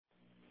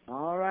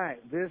right,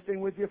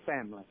 visiting with your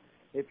family.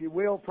 If you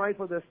will, pray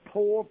for this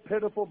poor,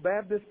 pitiful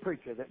Baptist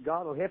preacher that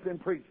God will help him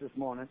preach this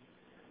morning.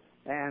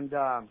 And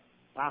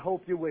I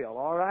hope you will.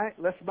 All right?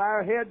 Let's bow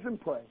our heads and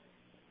pray.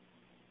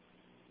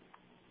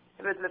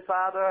 Heavenly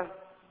Father,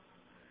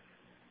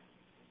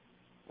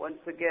 once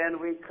again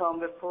we come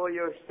before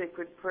your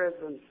sacred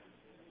presence,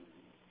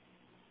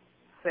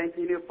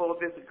 thanking you for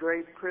this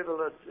great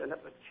privilege and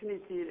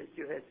opportunity that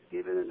you have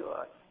given unto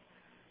us.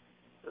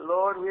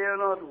 Lord, we are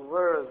not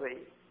worthy,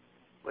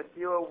 but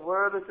you are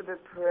worthy to be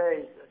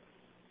praised.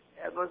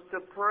 Help us to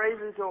praise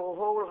with our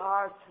whole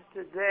hearts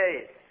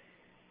today.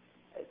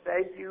 I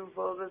thank you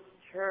for this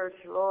church,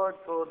 Lord,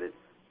 for this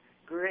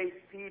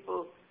great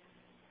people,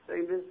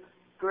 in this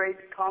great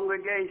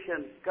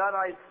congregation. God,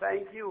 I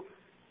thank you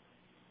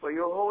for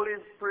your Holy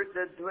Spirit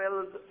that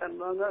dwells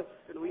among us,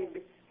 and we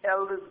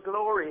beheld His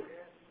glory.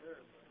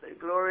 The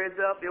glory is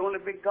of the only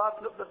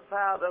begotten of the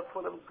Father,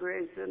 full of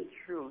grace and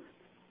truth.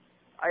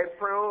 I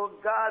pray, oh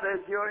God, as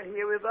you're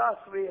here with us,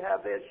 we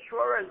have the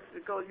assurance,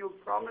 because you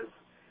promised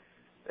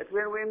that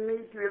when we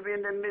meet, we'll be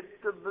in the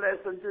midst of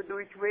blessing to do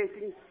each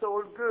waiting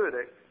soul good.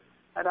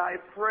 And I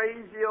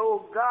praise you,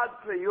 oh God,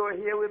 for you're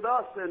here with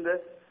us, and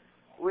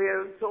we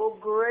are so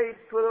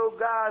grateful, oh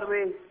God.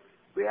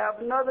 We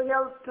have nothing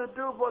else to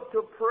do but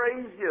to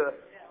praise you.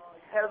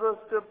 Help us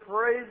to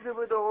praise you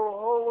with our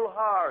whole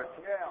heart.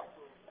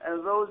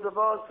 And those of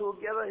us who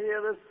gather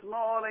here this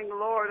morning,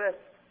 Lord,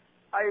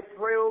 I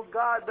pray, oh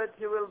God, that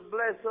you will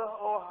bless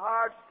our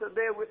hearts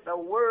today with the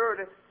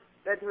word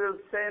that will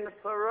send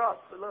for us.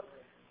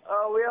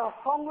 We are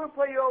hungry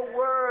for your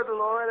word,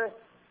 Lord.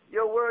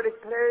 Your word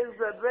declares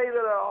that they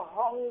that are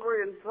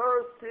hungry and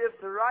thirsty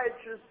after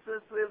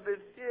righteousness will be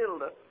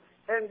filled.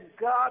 And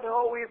God,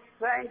 how we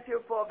thank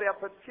you for the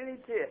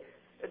opportunity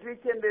that we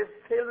can be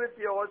filled with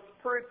your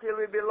Spirit till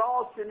we be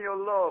lost in your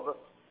love.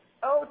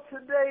 Oh,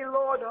 today,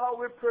 Lord, how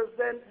we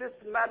present this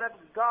man of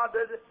God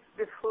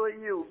before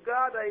you.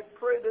 God, I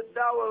pray that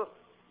thou will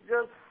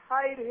just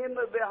hide him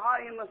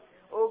behind,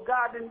 oh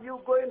God, and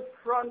you go in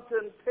front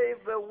and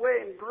pave the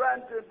way and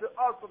grant unto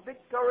us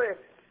victory,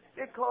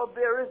 because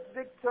there is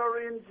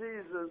victory in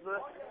Jesus.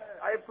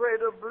 I pray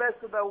to bless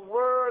the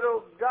word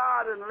of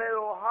God and let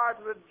our heart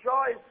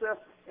rejoice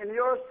in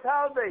your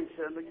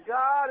salvation.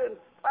 God,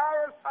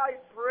 inspire us, I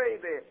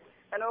pray thee.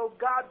 And, oh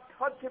God,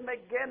 touch him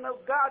again. Oh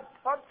God,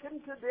 touch him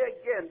today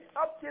again.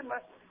 Touch him,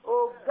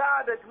 oh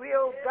God, that we,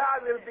 oh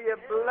God, will be a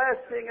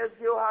blessing as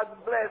you have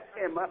blessed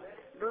him.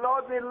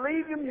 Lord, we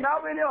leave him now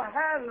in your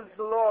hands,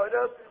 Lord.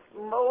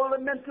 Mold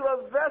him into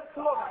a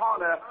vessel of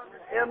honor.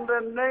 In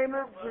the name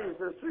of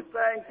Jesus, we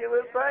thank you.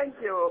 We thank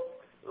you.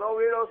 Lord,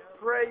 we just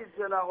praise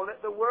you now.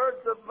 Let the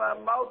words of my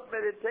mouth,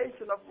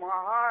 meditation of my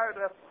heart,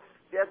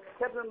 be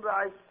accepted in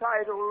thy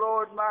sight, O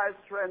Lord, my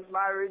strength,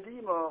 my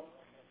Redeemer.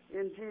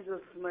 In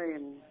Jesus'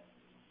 name,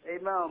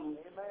 amen. Amen.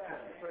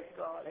 Praise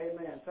God.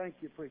 Amen. Thank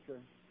you,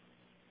 preacher.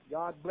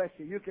 God bless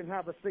you. You can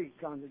have a seat,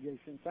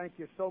 congregation. Thank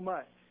you so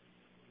much.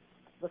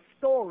 The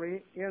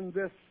story in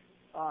this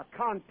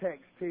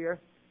context here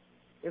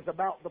is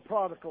about the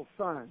prodigal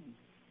son.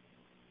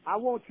 I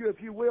want you,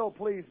 if you will,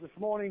 please, this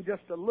morning,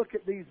 just to look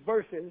at these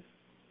verses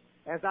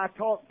as I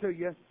talk to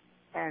you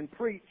and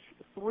preach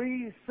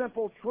three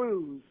simple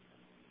truths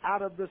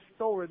out of this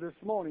story this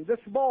morning. This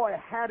boy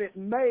had it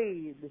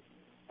made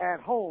at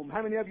home.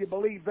 How many of you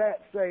believe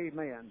that? Say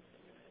amen.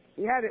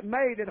 He had it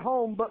made at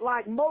home, but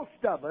like most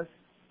of us,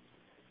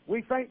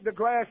 we think the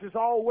grass is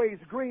always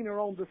greener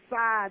on the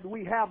side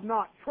we have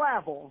not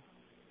traveled.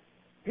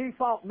 He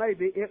thought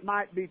maybe it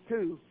might be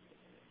too.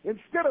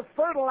 Instead of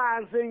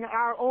fertilizing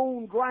our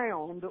own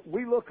ground,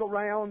 we look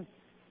around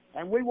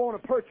and we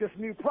want to purchase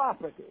new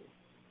property.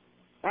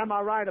 Am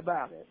I right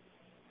about it?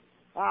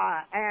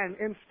 And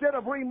instead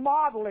of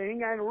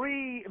remodeling and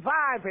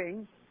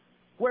reviving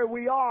where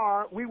we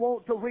are, we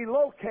want to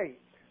relocate.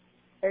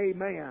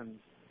 Amen.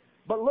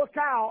 But look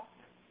out,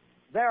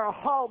 there are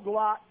hog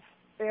lots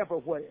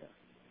everywhere.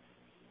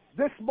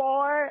 This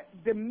boy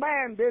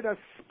demanded a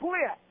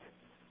split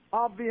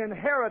of the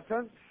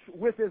inheritance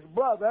with his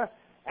brother,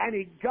 and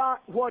he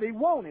got what he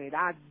wanted.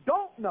 I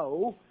don't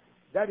know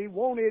that he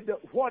wanted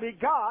what he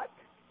got,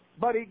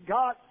 but he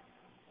got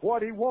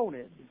what he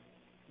wanted.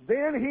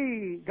 Then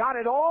he got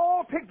it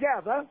all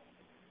together,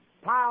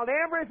 piled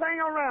everything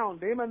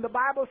around him, and the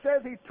Bible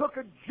says he took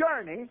a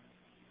journey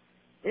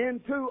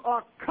into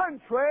a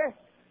country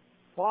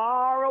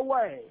far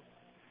away,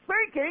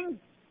 thinking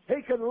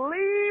he could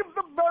leave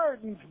the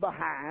burdens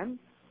behind,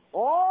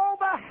 all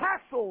the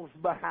hassles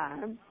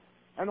behind,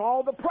 and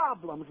all the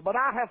problems. But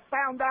I have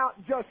found out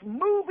just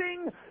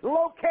moving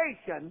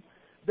location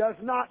does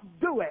not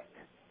do it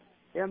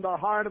in the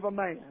heart of a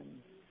man.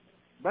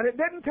 But it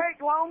didn't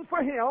take long for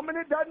him, and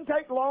it doesn't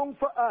take long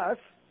for us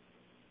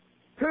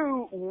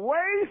to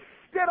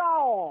waste it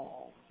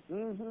all.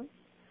 Live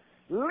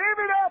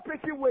it up, if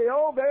you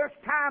will. There's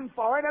time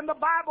for it. And the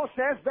Bible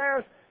says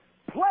there's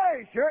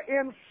pleasure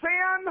in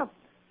sin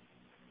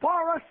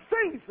for a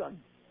season.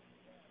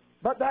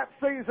 But that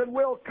season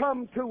will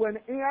come to an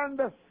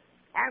end,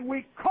 and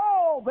we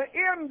call the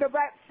end of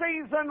that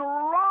season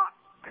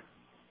rock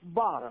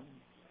bottom.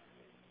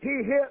 He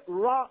hit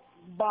rock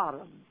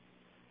bottom.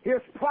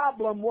 His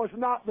problem was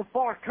not the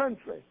far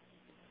country.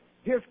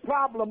 His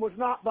problem was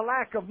not the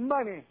lack of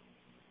money.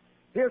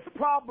 His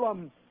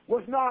problem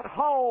was not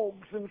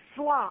hogs and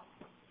slop.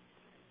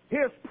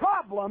 His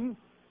problem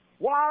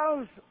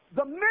was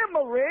the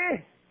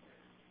memory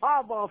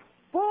of a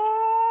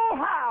full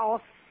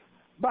house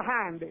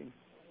behind him.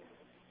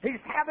 He's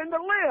having to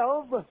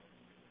live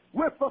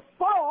with the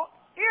thought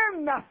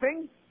in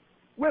nothing,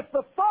 with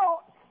the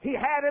thought he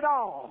had it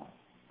all.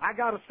 I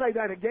got to say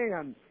that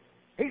again.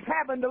 He's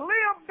having to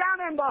live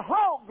down in the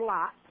hog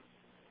lot.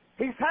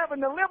 He's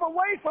having to live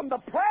away from the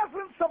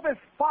presence of his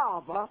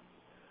Father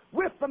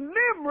with the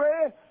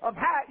memory of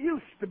how it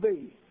used to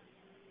be.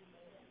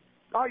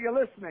 Are you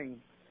listening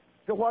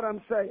to what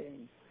I'm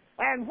saying?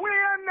 And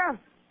when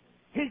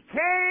he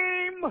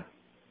came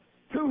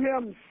to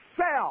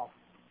himself,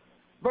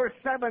 verse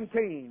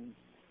 17,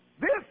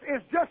 this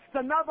is just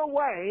another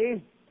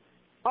way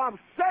of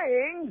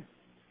saying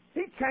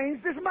he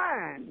changed his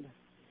mind.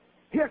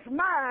 His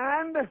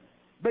mind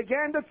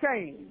began to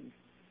change.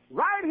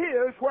 Right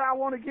here is where I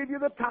want to give you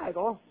the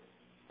title,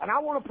 and I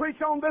want to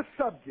preach on this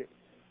subject.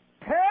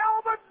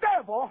 Tell the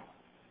devil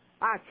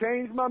I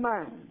changed my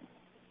mind.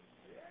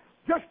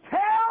 Just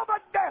tell the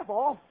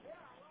devil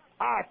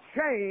I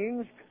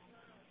changed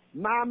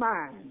my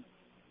mind.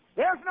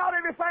 There's not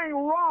anything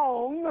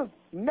wrong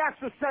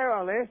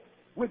necessarily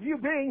with you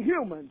being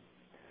human.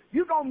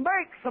 You're going to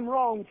make some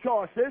wrong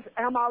choices.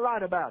 Am I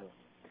right about it?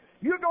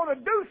 You're going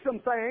to do some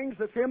things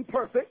that's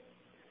imperfect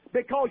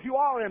because you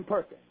are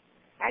imperfect.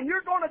 And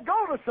you're going to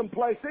go to some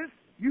places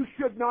you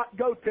should not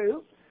go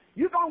to.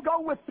 You're going to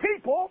go with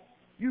people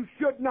you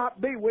should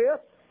not be with.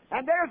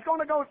 And there's going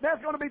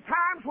to be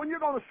times when you're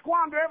going to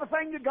squander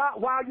everything you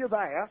got while you're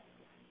there.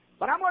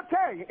 But I'm going to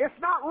tell you, it's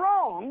not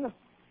wrong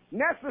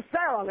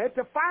necessarily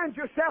to find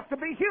yourself to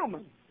be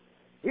human.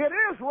 It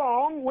is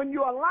wrong when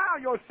you allow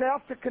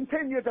yourself to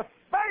continue to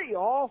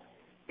fail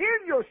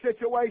in your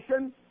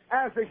situation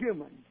as a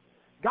human.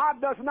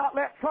 God does not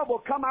let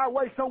trouble come our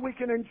way so we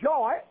can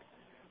enjoy it.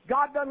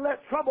 God doesn't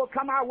let trouble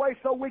come our way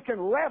so we can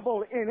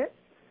revel in it.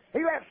 He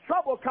lets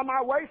trouble come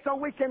our way so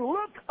we can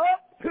look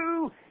up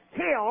to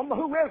Him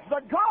who is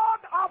the God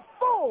of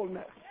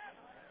fullness.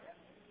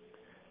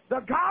 The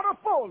God of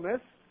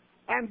fullness,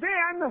 and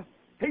then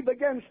He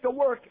begins to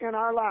work in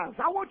our lives.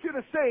 I want you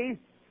to see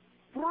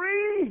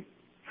three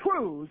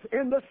truths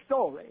in the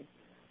story.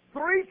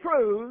 Three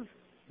truths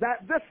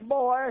that this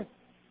boy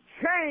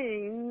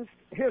changed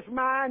his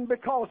mind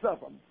because of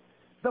them.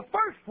 The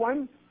first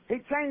one, he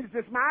changed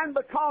his mind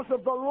because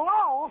of the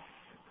loss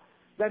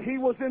that he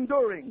was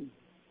enduring.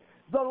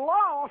 The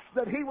loss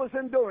that he was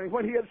enduring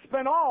when he had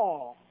spent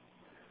all.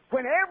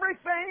 When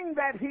everything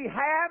that he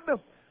had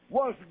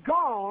was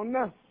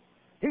gone,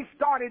 he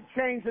started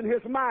changing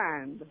his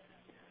mind.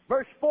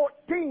 Verse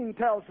 14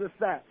 tells us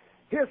that.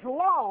 His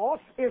loss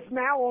is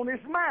now on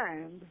his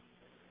mind.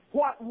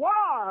 What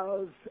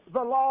was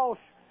the loss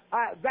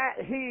that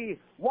he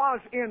was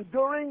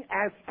enduring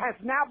has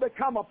now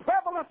become a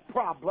prevalent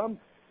problem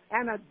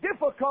and a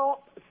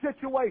difficult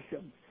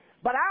situation.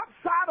 But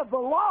outside of the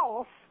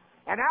loss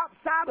and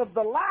outside of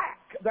the lack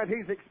that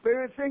he's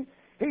experiencing,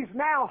 he's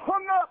now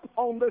hung up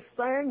on this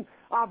thing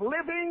of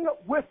living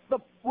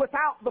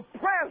without the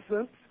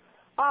presence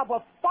of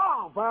a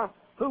Father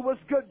who was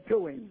good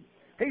to him.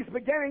 He's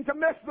beginning to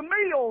miss the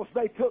meals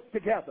they took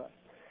together.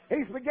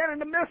 He's beginning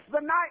to miss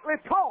the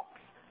nightly talks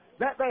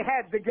that they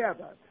had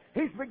together.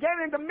 He's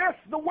beginning to miss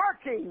the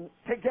working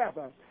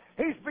together.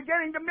 He's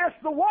beginning to miss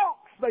the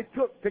walks they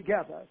took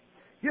together.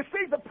 You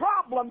see, the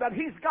problem that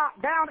he's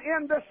got down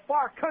in this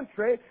far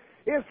country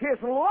is his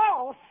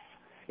loss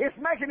is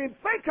making him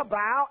think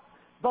about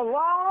the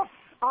loss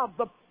of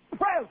the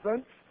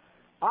presence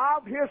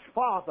of his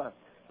Father.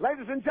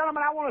 Ladies and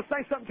gentlemen, I want to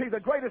say something to you. The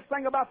greatest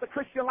thing about the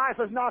Christian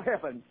life is not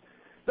heaven.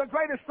 The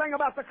greatest thing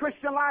about the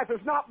Christian life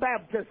is not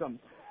baptism.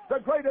 The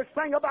greatest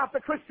thing about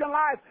the Christian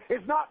life is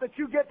not that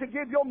you get to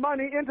give your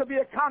money into the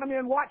economy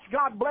and watch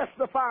God bless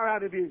the fire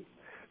out of you.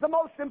 The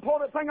most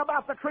important thing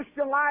about the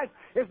Christian life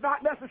is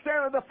not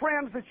necessarily the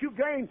friends that you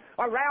gain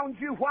around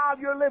you while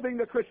you're living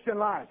the Christian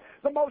life.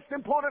 The most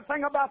important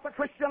thing about the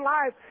Christian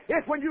life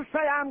is when you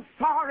say, I'm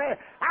sorry,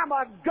 I'm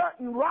a gut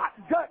and rot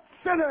gut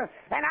sinner,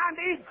 and I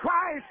need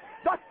Christ.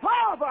 The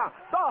Father,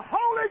 the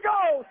Holy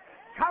Ghost,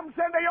 comes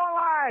into your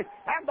life,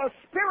 and the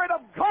Spirit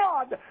of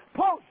God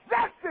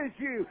possesses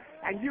you,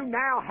 and you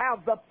now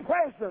have the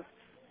presence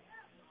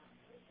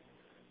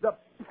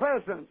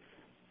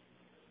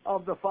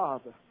of the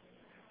Father.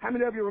 How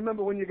many of you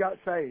remember when you got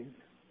saved?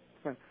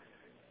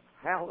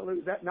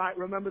 Hallelujah. That night,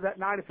 remember that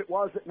night if it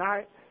was at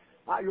night?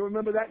 You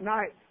remember that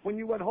night when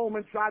you went home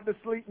and tried to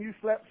sleep and you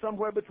slept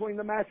somewhere between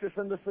the mattress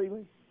and the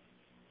ceiling?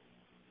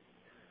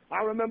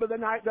 I remember the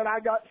night that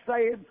I got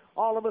saved,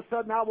 all of a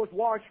sudden I was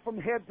washed from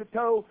head to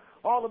toe.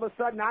 All of a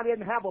sudden I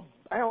didn't have an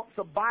ounce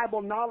of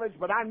Bible knowledge,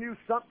 but I knew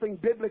something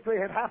biblically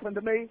had happened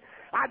to me.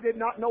 I did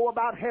not know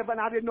about heaven.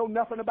 I didn't know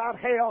nothing about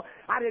hell.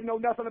 I didn't know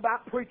nothing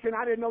about preaching.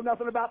 I didn't know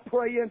nothing about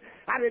praying.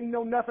 I didn't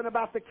know nothing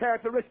about the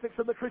characteristics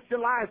of the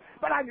Christian life,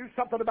 but I knew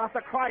something about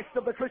the Christ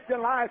of the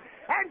Christian life.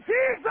 And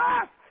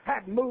Jesus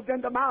had moved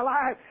into my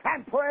life,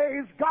 and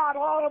praise God,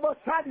 all of a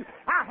sudden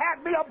I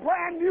had me a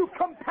brand new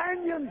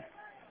companion.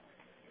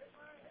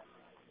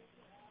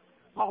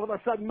 All of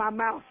a sudden, my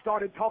mouth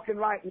started talking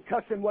right and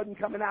cussing wasn't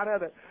coming out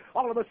of it.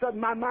 All of a sudden,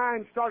 my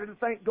mind started to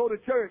think, go to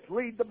church,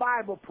 read the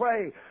Bible,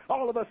 pray.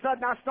 All of a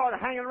sudden, I started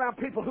hanging around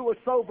people who were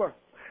sober.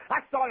 I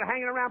started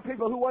hanging around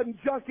people who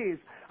wasn't junkies.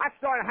 I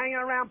started hanging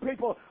around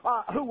people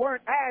who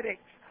weren't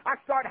addicts. I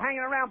started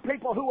hanging around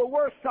people who were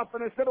worth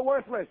something instead of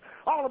worthless.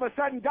 All of a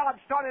sudden, God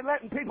started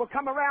letting people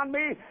come around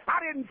me I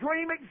didn't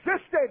dream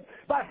existed.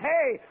 But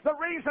hey, the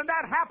reason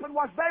that happened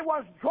was they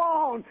was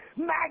drawn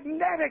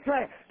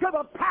magnetically to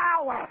the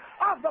power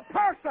of the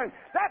person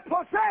that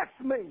possessed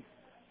me.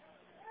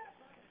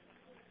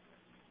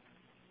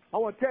 I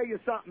want to tell you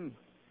something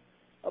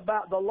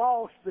about the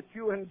loss that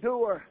you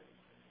endure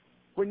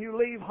when you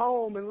leave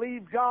home and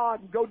leave God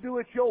and go do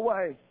it your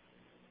way.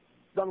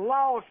 The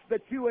loss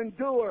that you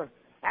endure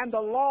and the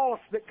loss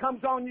that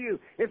comes on you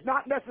is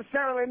not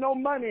necessarily no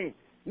money,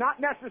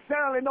 not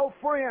necessarily no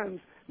friends,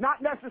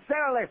 not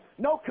necessarily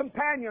no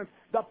companions.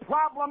 The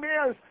problem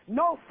is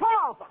no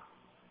Father.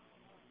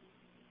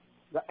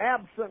 The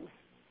absence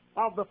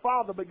of the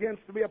Father begins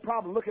to be a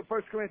problem. Look at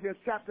 1 Corinthians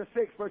chapter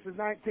 6, verses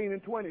 19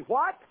 and 20.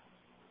 What?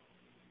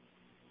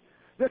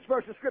 This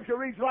verse of Scripture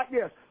reads like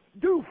this.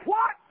 Do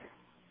what?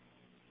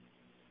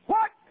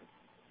 What?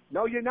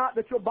 Know ye not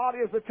that your body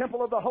is the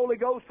temple of the Holy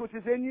Ghost which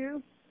is in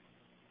you?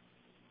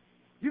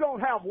 You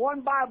don't have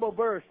one Bible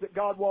verse that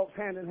God walks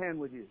hand in hand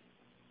with you.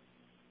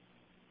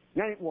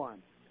 There ain't one.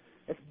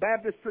 It's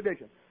Baptist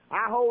tradition.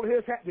 I hold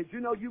his hand. Did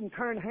you know you can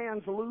turn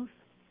hands loose?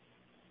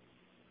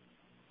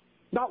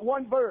 Not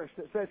one verse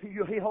that says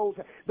he holds.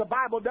 The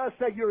Bible does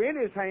say you're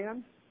in his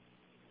hand,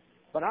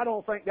 but I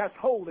don't think that's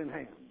holding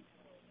hands.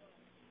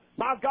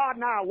 My God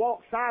and I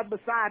walk side by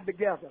side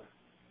together.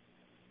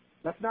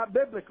 That's not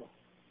biblical.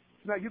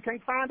 No, you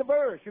can't find a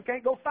verse. You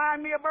can't go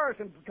find me a verse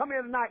and come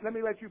here tonight and let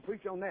me let you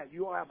preach on that.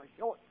 You won't have a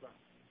short son.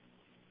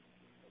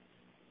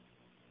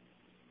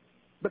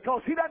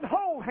 Because he doesn't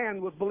hold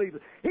hands with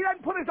believers. He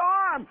doesn't put his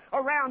arm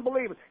around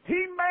believers.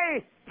 He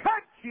may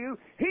touch you.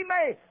 He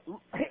may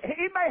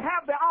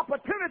have the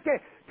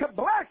opportunity to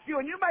bless you,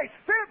 and you may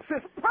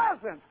sense his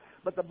presence.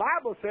 But the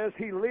Bible says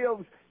he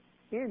lives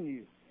in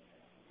you.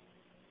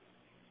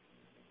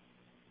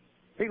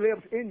 He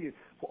lives in you.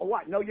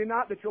 What? Know you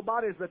not that your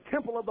body is the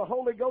temple of the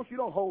Holy Ghost? You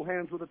don't hold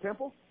hands with the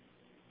temple.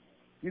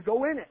 You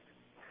go in it.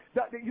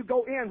 You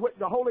go in with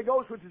the Holy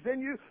Ghost which is in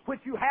you, which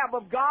you have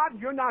of God.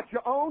 You're not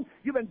your own.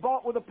 You've been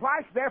bought with a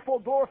price. Therefore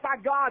glorify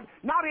God,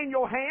 not in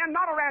your hand,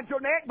 not around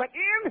your neck, but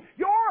in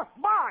your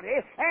body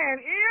and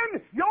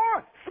in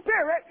your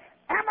spirit.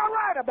 Am I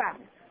right about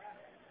it?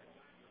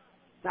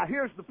 Now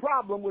here's the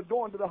problem with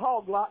going to the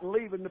hog lot and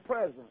leaving the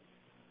presence.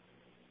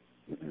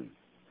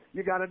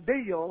 You got to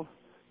deal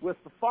with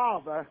the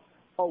Father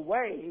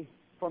away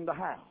from the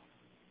house.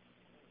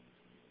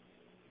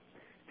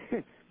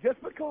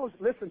 Just because,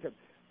 listen to me,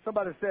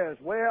 somebody says,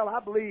 well, I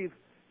believe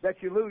that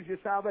you lose your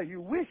salvation.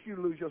 You wish you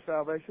lose your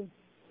salvation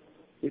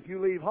if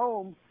you leave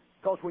home,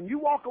 because when you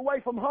walk away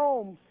from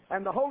home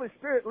and the Holy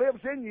Spirit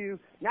lives in you,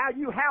 now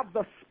you have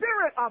the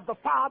Spirit of the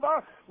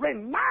Father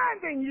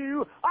reminding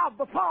you of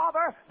the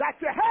Father that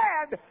you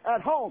had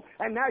at home.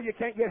 And now you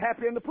can't get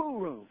happy in the pool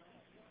room.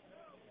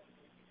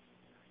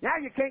 Now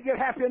you can't get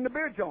happy in the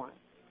beer joint.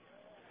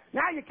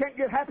 Now you can't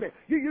get happy.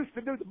 You used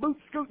to do the boot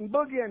scooting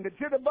boogie and the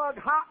jitterbug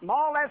hop and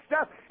all that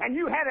stuff, and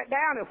you had it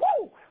down and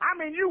whoo! I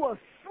mean, you were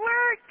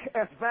slick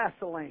as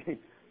Vaseline.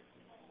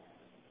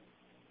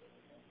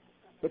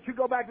 But you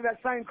go back to that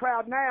same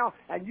crowd now,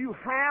 and you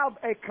have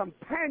a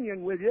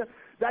companion with you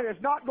that is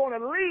not going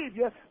to leave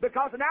you,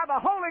 because now the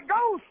Holy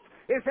Ghost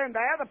is in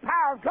there. The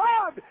power of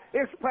God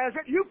is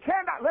present. You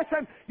cannot,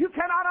 listen, you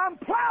cannot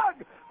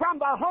unplug from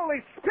the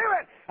Holy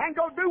Spirit and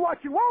go do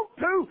what you want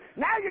to.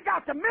 Now you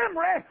got the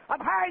memory of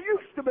how it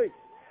used to be.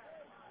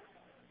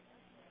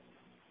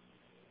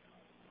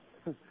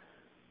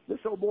 This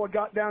old boy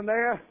got down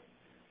there,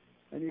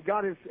 and he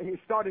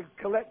started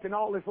collecting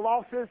all his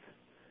losses.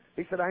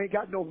 He said, I ain't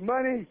got no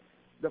money.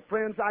 The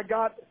friends I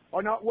got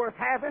are not worth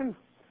having.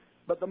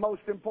 But the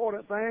most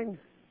important thing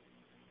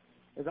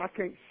is I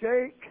can't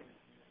shake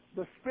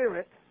the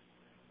spirit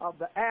of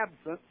the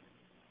absence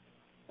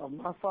of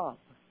my Father.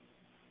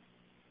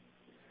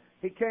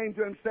 He came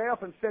to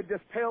himself and said,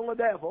 just tell the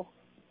devil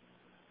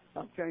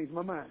I've changed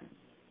my mind.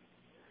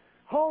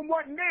 Home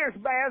wasn't near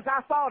as bad as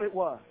I thought it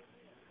was.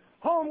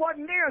 Home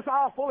wasn't near as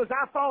awful as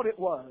I thought it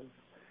was.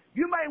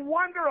 You may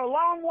wander a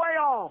long way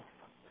off.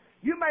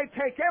 You may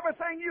take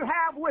everything you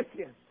have with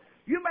you.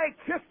 You may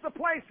kiss the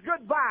place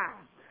goodbye.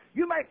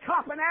 You may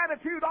cop an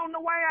attitude on the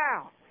way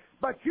out.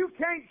 but you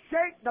can't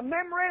shake the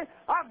memory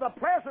of the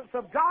presence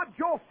of God,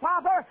 your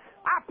Father.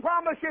 I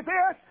promise you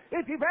this,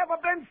 if you've ever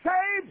been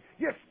saved,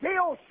 you're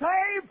still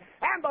saved,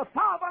 and the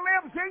Father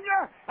lives in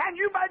you, and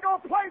you may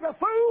go play the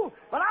fool,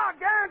 but I'll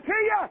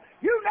guarantee you,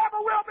 you never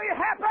will be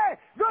happy.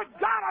 Good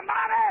God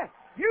Almighty,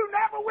 you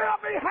never will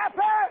be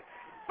happy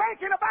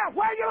thinking about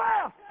where you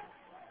left.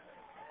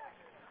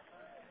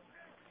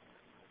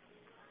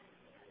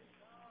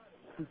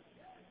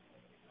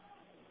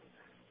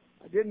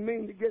 I didn't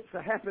mean to get so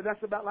happy.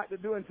 That's about like they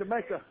do in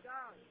Jamaica.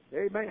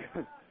 Amen.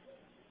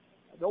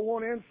 I don't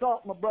want to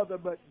insult my brother,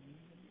 but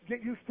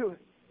get used to it.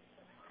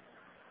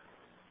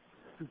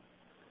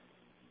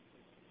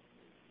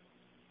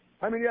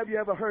 How many of you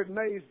ever heard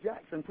Mays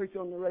Jackson preach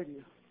on the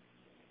radio?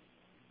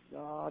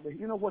 God,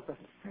 you know what the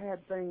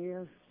sad thing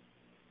is?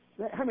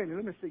 How many?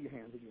 Let me see your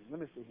hands again.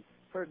 Let me see.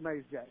 Heard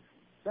Mays Jackson.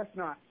 That's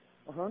not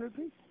 100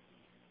 people.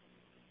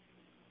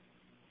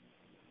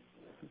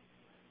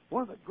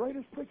 One of the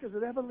greatest preachers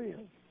that ever lived.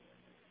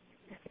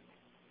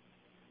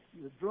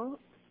 He was drunk,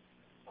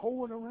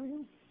 hoeing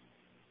around,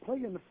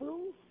 playing the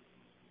fool.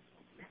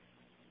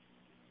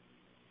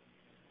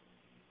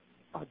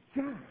 A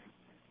giant.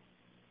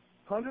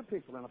 100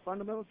 people in a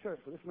fundamental church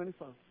with this many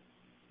folks.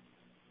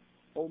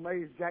 Old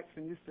Mays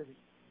Jackson used to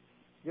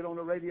get on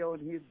the radio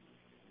and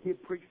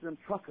he'd preach to them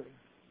truckers.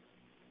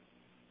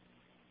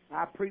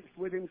 I preached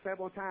with him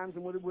several times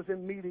and was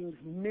in meetings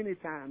many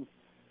times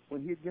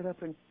when he'd get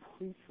up and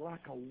preach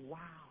like a wow.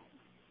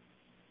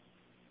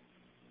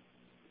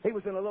 He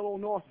was in a little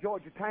North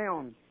Georgia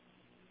town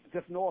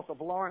just north of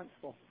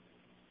Lawrenceville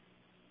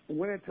and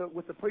went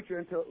with the preacher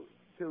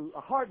into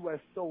a hardware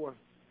store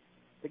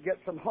to get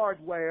some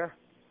hardware,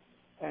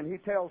 and he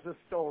tells this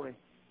story.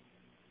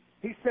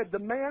 He said, the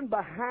man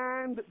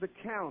behind the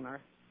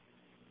counter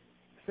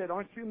said,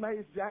 aren't you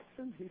Mays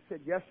Jackson? He said,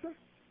 yes, sir.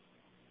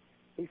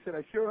 He said,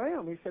 I sure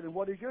am. He said, and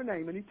what is your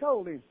name? And he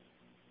told him.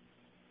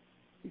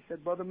 He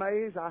said, Brother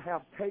Mays, I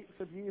have tapes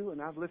of you,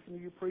 and I've listened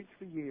to you preach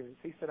for years.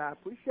 He said, I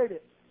appreciate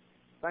it.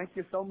 Thank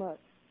you so much.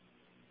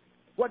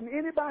 Wasn't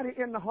anybody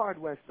in the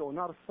hardware store,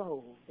 not a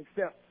soul,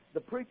 except the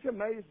preacher,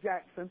 Mays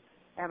Jackson,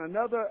 and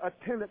another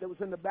attendant that was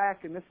in the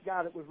back, and this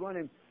guy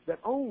that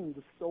owned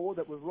the store,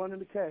 that was running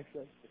the cash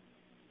register.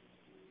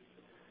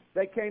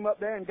 They came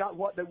up there and got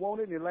what they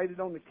wanted, and he laid it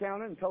on the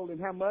counter and told him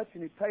how much,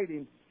 and he paid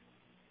him.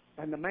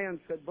 And the man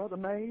said, Brother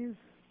Mays,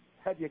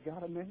 have you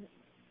got a minute?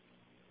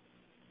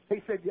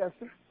 He said, yes,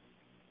 sir.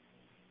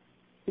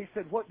 He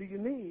said, what do you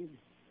need?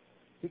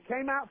 He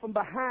came out from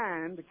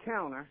behind the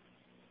counter,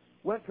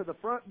 went to the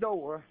front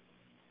door,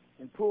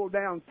 and pulled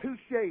down 2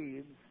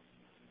 shades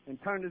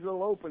and turned his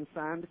little open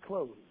sign to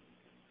close.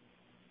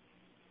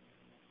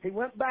 He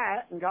went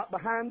back and got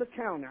behind the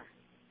counter.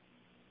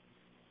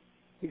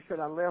 He said,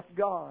 I left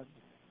God,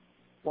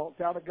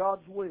 walked out of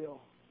God's will,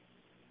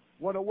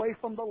 went away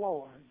from the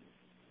Lord,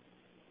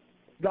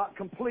 got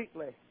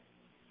completely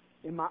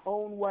in my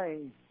own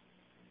way,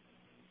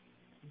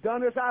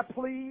 done as I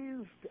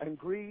pleased, and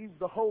grieved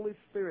the Holy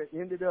Spirit,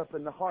 ended up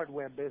in the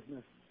hardware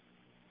business.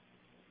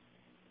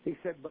 He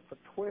said, but for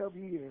 12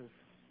 years,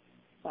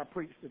 I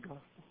preached the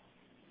gospel.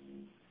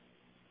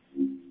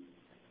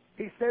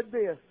 He said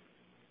this.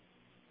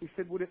 He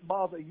said, would it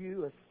bother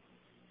you if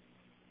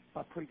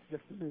I preached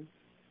just the news?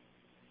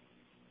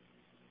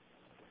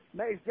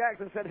 Mays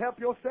Jackson said, help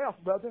yourself,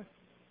 brother.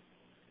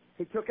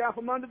 He took out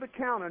from under the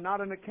counter, not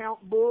an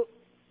account book,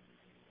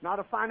 not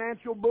a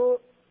financial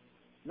book,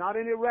 not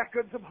any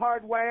records of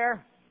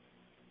hardware,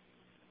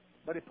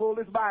 but he pulled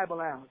his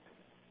Bible out.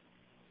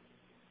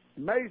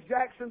 Mays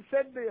Jackson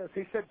said this.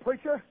 He said,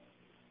 preacher,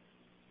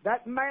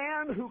 that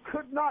man who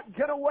could not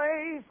get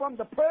away from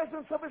the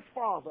presence of his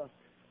Father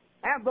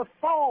and the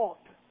thought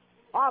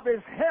of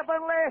his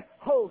heavenly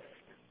host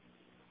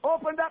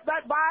opened up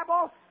that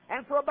Bible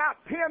and for about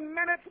 10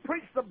 minutes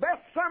preached the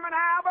best sermon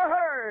I ever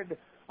heard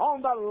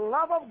on the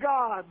love of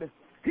God.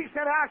 He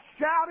said, I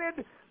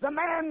shouted, the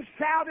man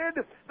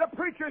shouted, the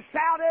preacher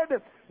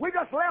shouted. We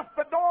just left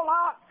the door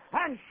locked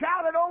and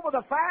shouted over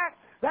the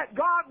fact that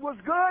God was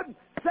good,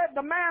 said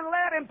the man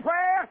led in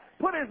prayer,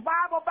 put his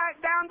Bible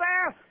back down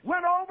there,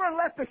 went over and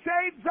left the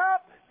shades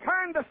up,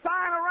 turned the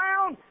sign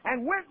around,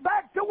 and went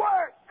back to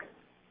work.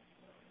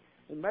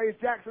 And Mays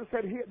Jackson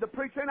said, the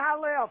preacher and I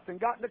left and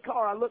got in the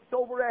car. I looked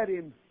over at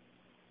him.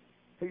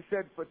 He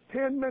said, for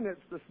 10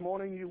 minutes this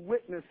morning you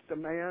witnessed a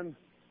man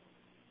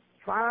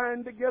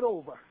trying to get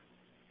over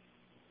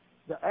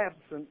the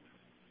absence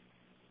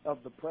of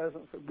the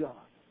presence of God.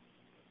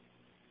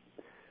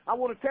 I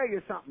want to tell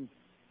you something.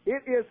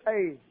 It is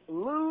a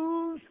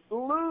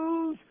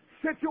lose-lose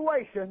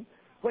situation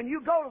when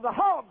you go to the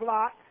hog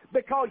lot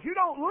because you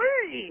don't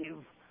leave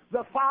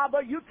the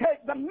Father. You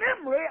take the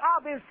memory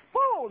of His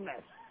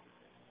fullness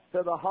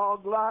to the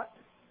hog lot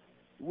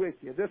with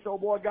you. This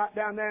old boy got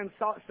down there and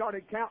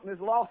started counting his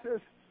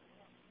losses.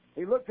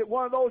 He looked at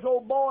one of those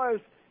old boys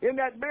in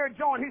that beer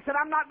joint. He said,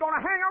 I'm not going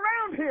to hang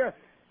around here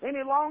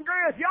any longer.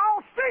 If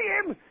y'all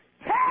see him,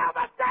 tell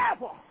the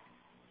devil.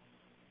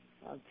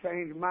 I've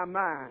changed my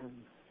mind.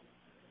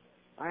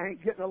 I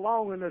ain't getting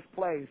along in this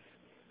place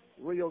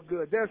real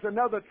good. There's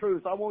another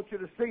truth. I want you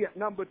to see it.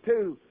 Number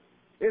 2,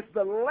 it's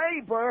the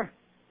labor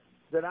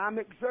that I'm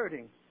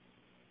exerting.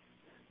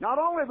 Not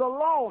only the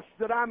loss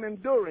that I'm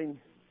enduring,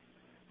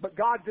 but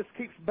God just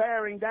keeps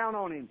bearing down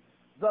on him.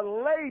 The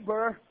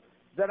labor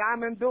that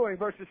I'm enduring.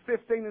 Verses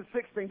 15 and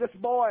 16. This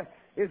boy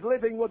is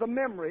living with a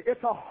memory.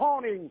 It's a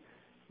haunting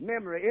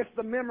memory. It's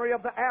the memory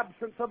of the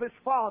absence of his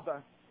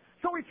father.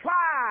 So he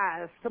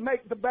tries to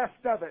make the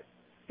best of it.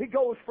 He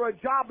goes for a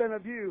job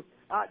interview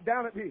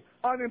down at the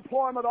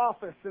unemployment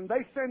office, and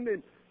they send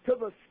him to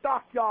the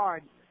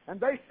stockyard, and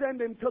they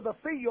send him to the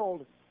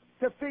field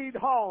to feed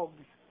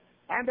hogs.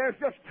 And there's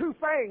just 2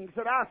 things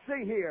that I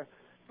see here.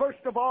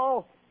 First of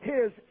all,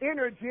 his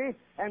energy,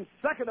 and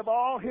second of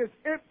all, his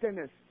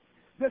emptiness.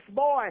 This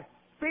boy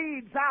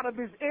feeds out of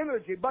his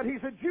energy, but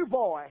he's a Jew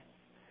boy.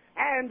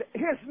 And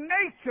his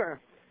nature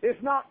is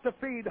not to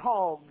feed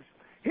hogs.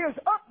 His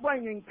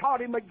upbringing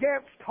taught him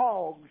against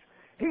hogs.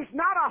 He's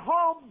not a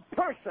hog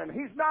person.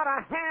 He's not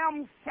a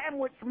ham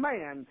sandwich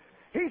man.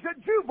 He's a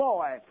Jew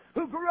boy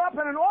who grew up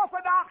in an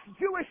Orthodox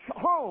Jewish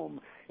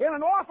home, in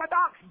an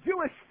Orthodox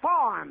Jewish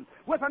farm,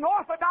 with an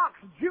Orthodox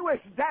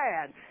Jewish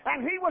dad.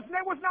 And it was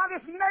not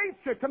his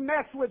nature to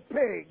mess with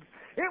pigs.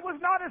 It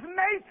was not his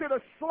nature to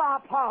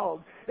slop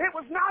hogs. It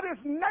was not his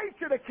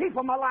nature to keep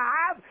them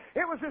alive.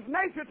 It was his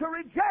nature to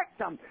reject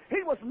them.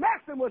 He was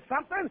messing with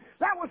something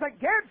that was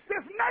against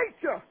his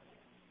nature.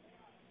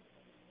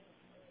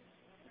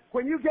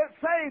 When you get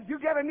saved, you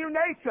get a new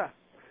nature.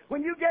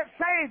 When you get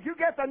saved, you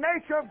get the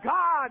nature of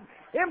God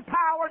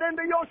empowered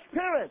into your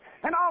spirit.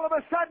 And all of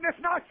a sudden, it's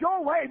not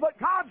your way, but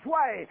God's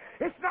way.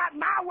 It's not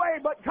my way,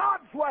 but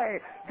God's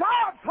way.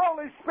 God's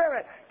Holy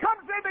Spirit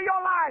comes into your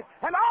life,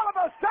 and all of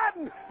a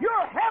sudden,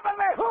 you're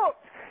heavenly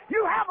hooked.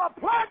 You have a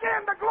plug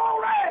in to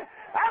glory,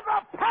 and the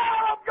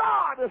power of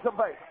God is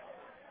available.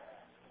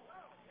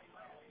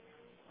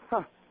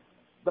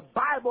 The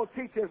Bible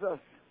teaches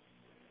us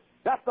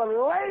that the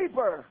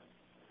labor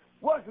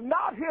was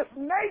not his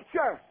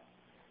nature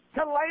to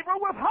labor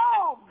with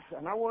hogs.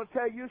 And I want to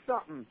tell you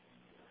something,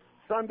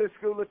 Sunday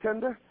school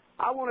attender.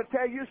 I want to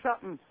tell you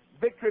something,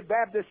 Victory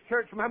Baptist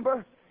Church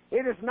member.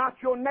 It is not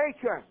your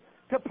nature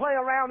to play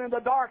around in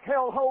the dark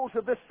hell holes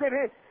of the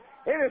city.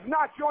 It is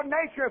not your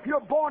nature, if you're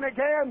born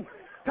again,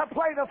 to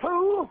play the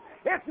fool.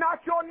 It's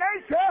not your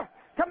nature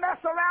to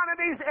mess around in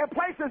these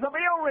places of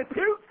ill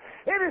repute.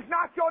 It is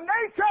not your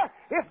nature.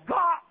 If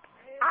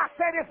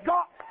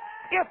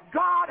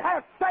God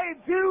has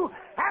saved you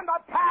and the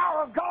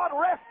power of God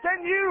rests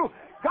in you,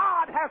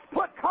 God has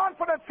put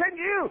confidence in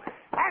you,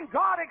 and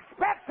God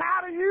expects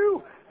out of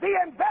you the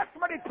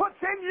investment he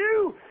puts in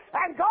you,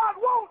 and God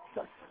wants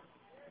us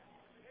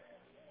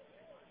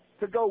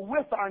to go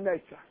with our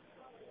nature,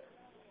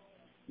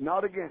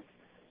 not against it.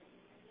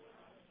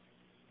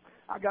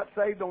 I got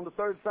saved on the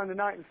 3rd Sunday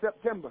night in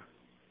September.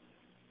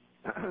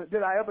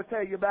 Did I ever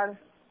tell you about it?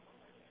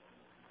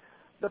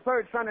 The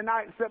 3rd Sunday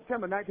night in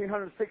September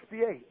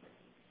 1968.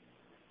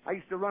 I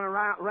used to run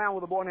around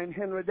with a boy named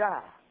Henry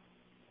Dye.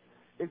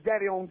 His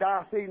daddy owned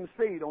Dye Feed and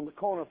Seed on the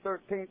corner of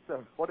 13th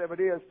or whatever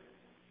it is,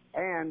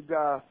 and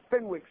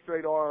Fenwick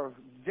Street or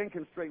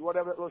Jenkins Street,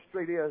 whatever that little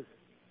street is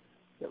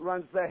that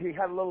runs there. He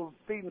had a little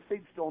feed and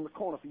seed store on the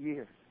corner for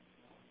years.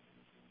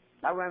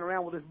 I ran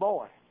around with this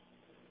boy.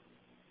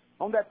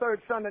 On that 3rd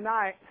Sunday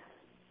night,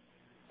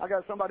 I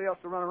got somebody else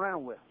to run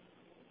around with.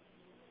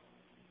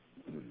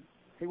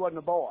 He wasn't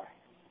a boy.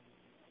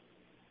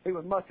 He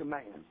was much a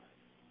man.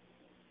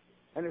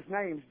 And his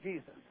name's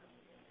Jesus.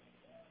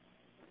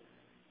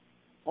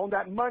 On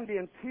that Monday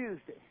and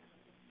Tuesday,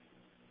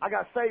 I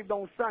got saved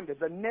on Sunday.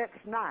 The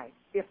next night,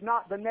 if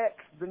not the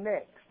next.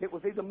 It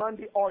was either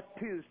Monday or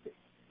Tuesday.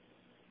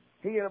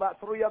 He and about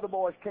 3 other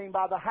boys came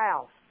by the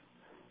house.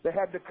 They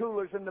had the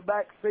coolers in the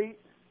back seat.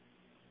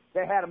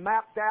 They had a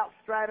mapped out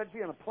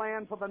strategy and a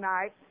plan for the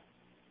night.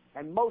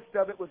 And most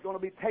of it was going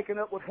to be taken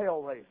up with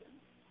hell raising.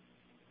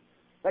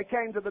 They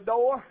came to the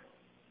door,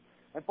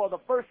 and for the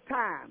first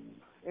time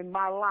in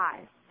my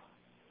life,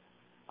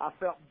 I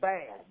felt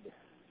bad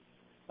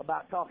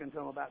about talking to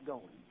them about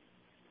going.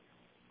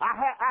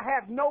 I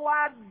had no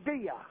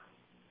idea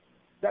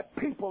that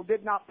people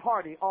did not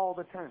party all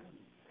the time.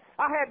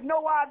 I had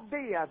no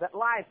idea that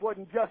life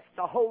wasn't just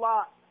a whole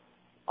lot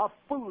of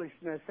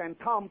foolishness and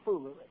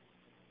tomfoolery.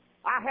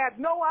 I had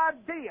no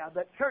idea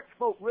that church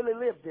folk really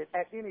lived it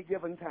at any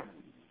given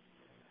time.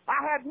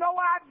 I had no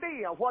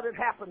idea what had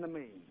happened to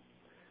me.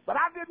 But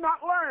I did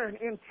not learn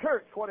in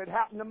church what had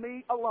happened to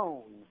me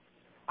alone.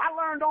 I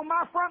learned on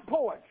my front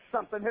porch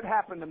something had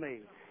happened to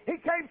me. He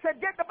came and said,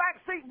 "Get the back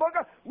seat,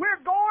 booger.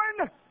 We're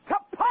going to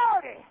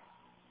party."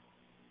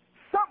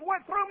 Something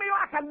went through me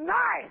like a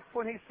knife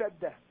when he said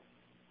that.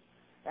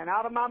 And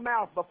out of my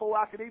mouth, before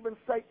I could even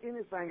say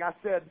anything, I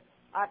said,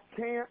 "I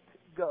can't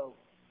go."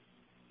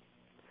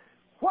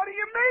 "What do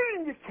you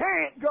mean you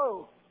can't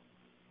go?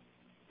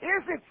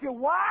 Is it your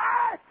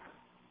wife?"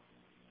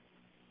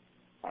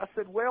 I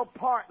said, "Well,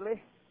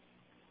 partly.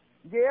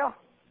 Yeah,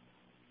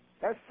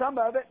 there's some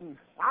of it, and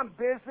I'm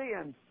busy,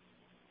 and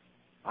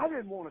I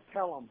didn't want to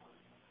tell them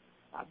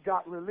I've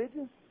got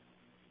religion.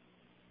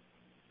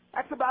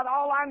 That's about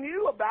all I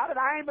knew about it.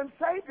 I ain't been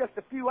saved just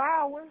a few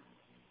hours.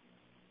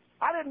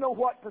 I didn't know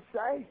what to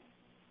say.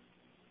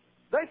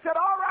 They said,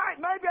 all right,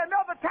 maybe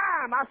another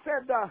time. I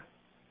said,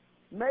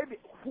 maybe.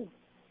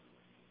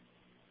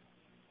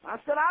 I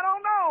said, I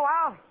don't know.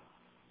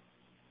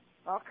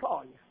 I'll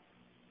call you.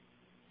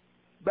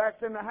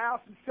 Backed in the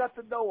house and shut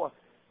the door.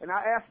 And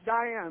I asked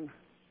Diane,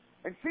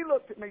 and she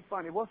looked at me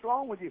funny. What's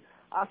wrong with you?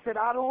 I said,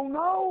 I don't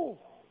know.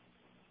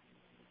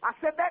 I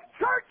said, that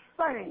church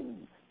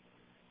thing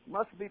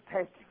must be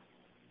taken.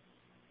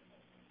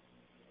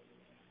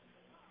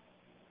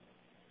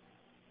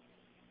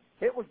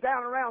 It was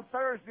down around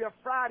Thursday or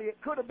Friday.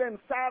 It could have been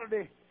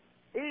Saturday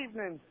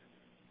evening.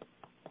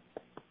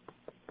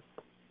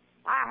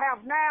 I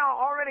have now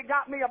already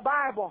got me a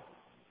Bible,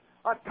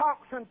 a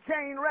Thompson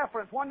chain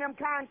reference, one of them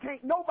kind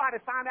can't nobody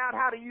find out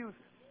how to use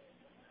it.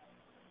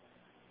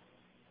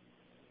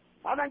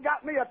 I done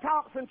got me a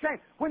Thompson chain.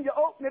 When you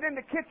open it in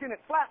the kitchen, it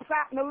flaps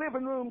out in the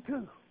living room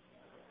too.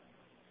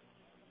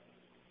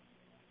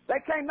 They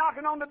came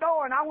knocking on the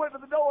door, and I went to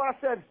the door. I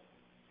said,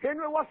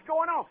 Henry, what's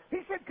going on? He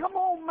said, come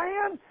on,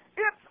 man.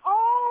 It's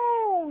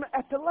on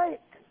at the lake.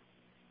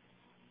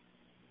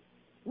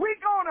 We're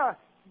going to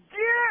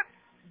get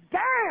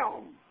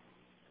down.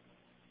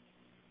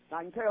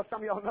 I can tell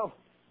some of y'all know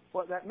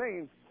what that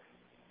means.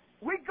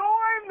 We're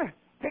going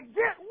to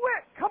get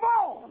wet. Come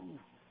on.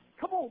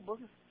 Come on,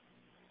 boogers.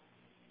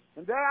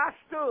 And there I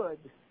stood.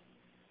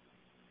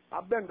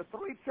 I've been to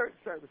 3 church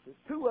services.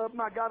 2 of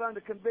them I got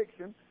under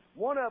conviction.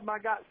 1 of them I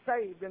got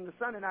saved in the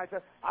Sunday night.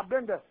 I've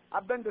been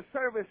to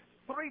service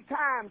 3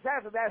 times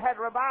after that. Had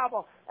a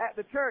revival at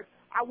the church.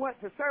 I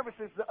went to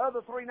services the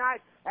other 3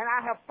 nights, and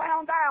I have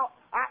found out.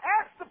 I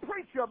asked the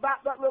preacher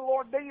about that little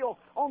ordeal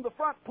on the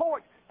front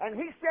porch, and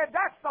he said,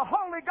 that's the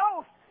Holy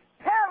Ghost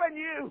telling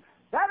you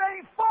that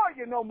ain't for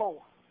you no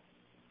more.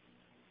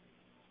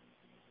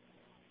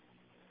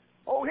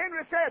 Old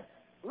Henry said,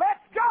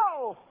 let's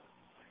go.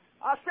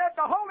 I said,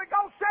 the Holy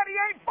Ghost said he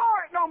ain't for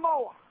it no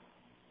more.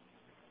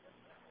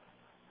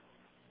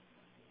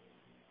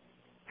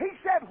 He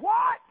said,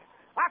 what?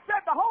 I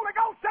said, the Holy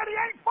Ghost said he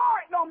ain't for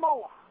it no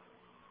more.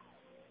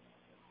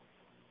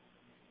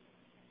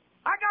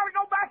 I got to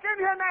go back in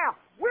here now.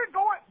 We're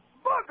going,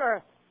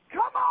 booger,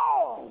 come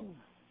on.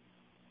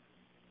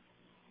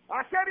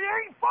 I said, he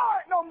ain't for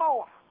it no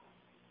more.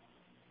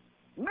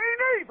 Me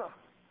neither.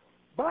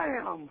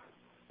 Blam.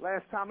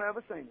 Last time I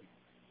ever seen him.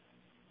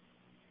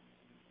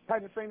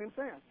 Hadn't seen him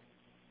since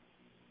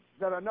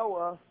that I know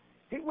of.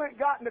 He went,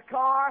 got in the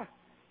car,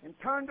 and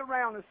turned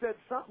around and said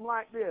something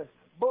like this,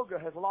 Booger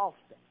has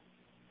lost it.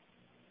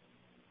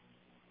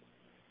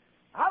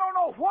 I don't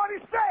know what he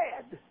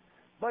said,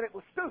 but it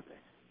was stupid.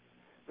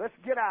 Let's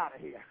get out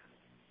of here.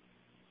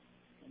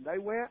 And they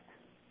went,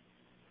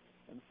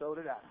 and so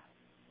did I.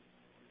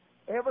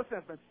 Ever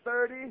since, been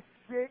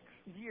 36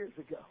 years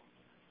ago,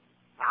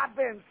 I've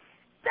been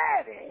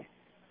steady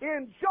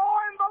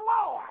enjoying the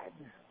Lord.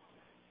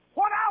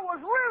 What I was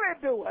really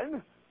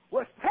doing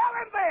was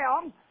telling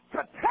them to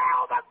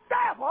tell the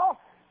devil,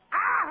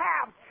 I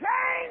have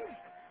changed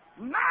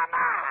my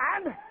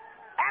mind, and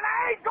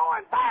I ain't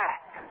going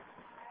back.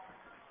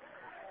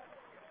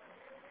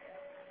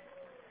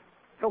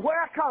 So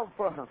where I come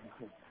from,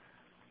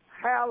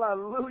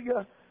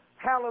 hallelujah,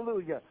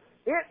 hallelujah.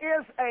 It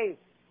is a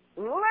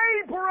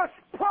laborious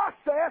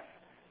process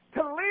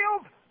to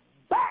live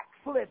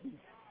backslidden.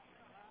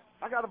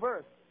 I got a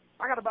verse.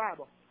 I got a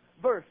Bible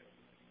verse.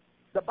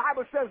 The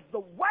Bible says the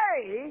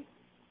way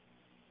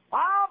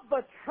of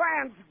the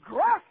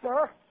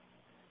transgressor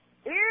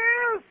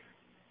is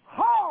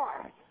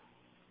hard.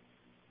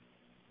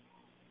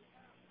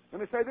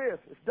 Let me say this.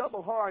 It's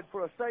double hard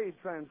for a saved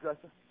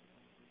transgressor.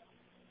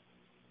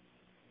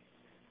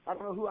 I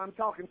don't know who I'm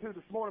talking to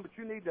this morning, but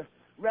you need to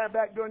grab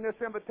back during this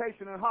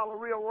invitation and holler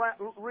real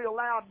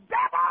loud,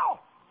 devil,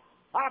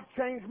 I've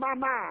changed my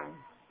mind.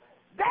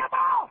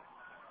 Devil,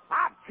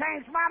 I've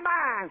changed my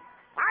mind.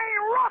 I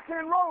ain't rocking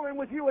and rolling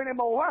with you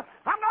anymore.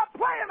 I'm not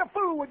playing the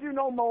fool with you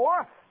no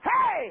more.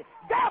 Hey,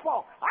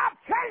 devil, I've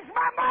changed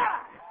my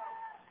mind.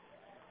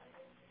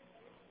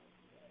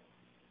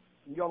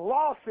 Your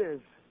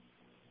losses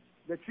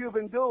that you've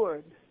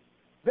endured,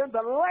 then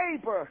the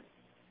labor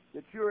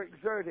that you're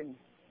exerting.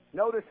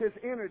 Notice his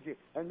energy,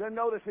 and then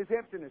notice his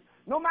emptiness.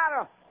 No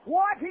matter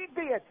what he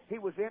did, he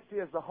was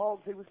empty as the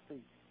hogs he was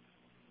feeding.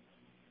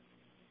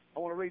 I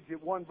want to read you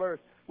one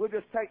verse. We'll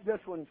just take this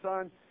one,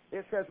 son.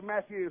 It says,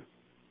 Matthew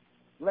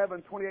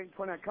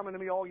 11:28-29, come unto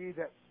me, all ye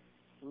that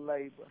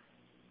labor.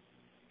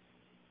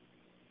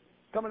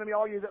 Come unto me,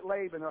 all ye that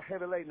labor and are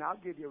heavy laden. I'll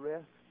give you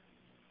rest.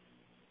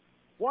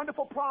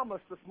 Wonderful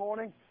promise this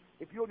morning.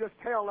 If you'll just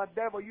tell the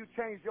devil you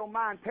changed your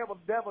mind, tell the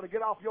devil to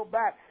get off your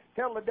back,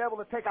 tell the devil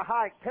to take a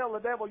hike, tell the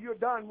devil you're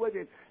done with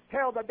him,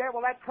 tell the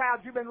devil that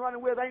crowd you've been running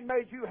with ain't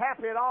made you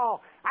happy at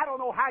all. I don't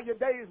know how your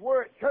days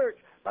were at church,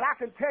 but I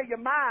can tell you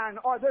mine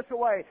are this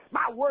way.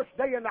 My worst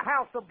day in the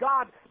house of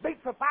God beats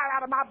the fire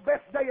out of my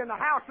best day in the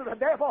house of the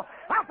devil.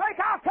 I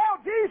think I'll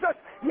tell Jesus,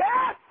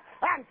 yes,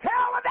 and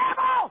tell the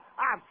devil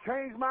I've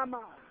changed my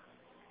mind.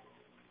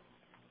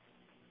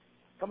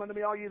 Come unto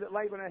me, all you that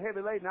labor and are heavy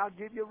laden, I'll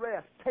give you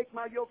rest. Take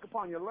my yoke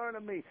upon you, learn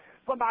of me,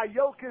 for my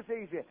yoke is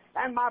easy,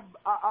 and I'm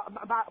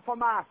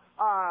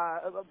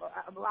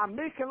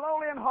meek and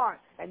lowly in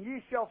heart, and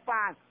ye shall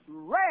find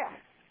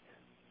rest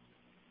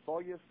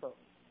for your soul.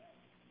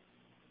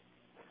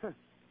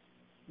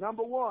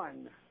 Number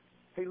one,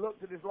 he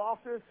looked at his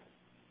losses.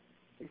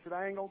 He said,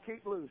 I ain't going to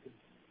keep losing.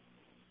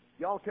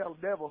 Y'all tell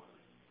the devil,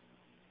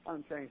 I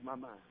done changed my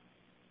mind.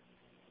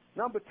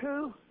 Number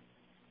two,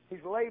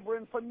 he's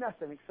laboring for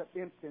nothing except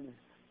emptiness.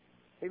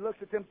 He looks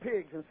at them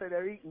pigs and said,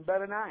 they're eating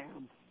better than I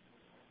am.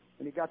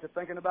 And he got to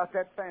thinking about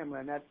that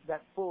family and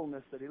that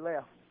fullness that he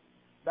left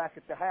back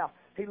at the house.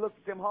 He looked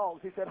at them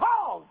hogs. He said,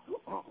 hogs!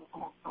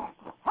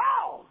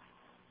 Hogs!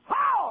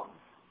 Hogs!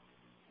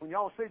 When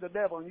y'all see the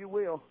devil, and you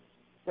will,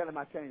 tell him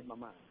I changed my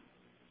mind.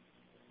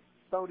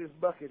 Throwed his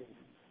bucket in.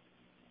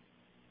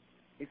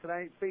 He said,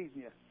 I ain't feeding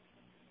you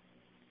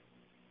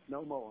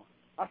no more.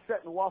 I sat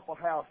in the Waffle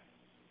House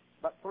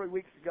about 3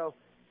 weeks ago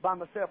by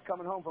myself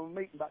coming home from a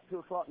meeting about 2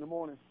 o'clock in the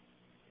morning.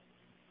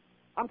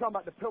 I'm talking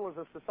about the pillars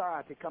of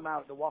society come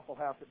out at the Waffle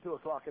House at 2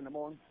 o'clock in the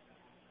morning.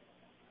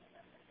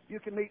 You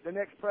can meet the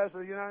next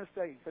president of the United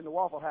States in the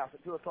Waffle House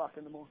at 2 o'clock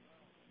in the morning.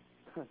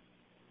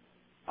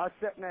 I was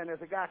sitting there, and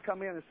there's a guy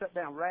come in and sat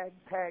down,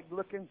 ragtag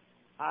looking,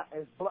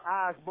 his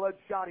eyes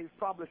bloodshot. He was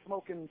probably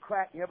smoking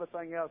crack and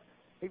everything else.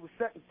 He was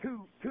sitting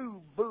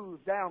two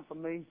booths down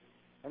from me,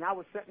 and I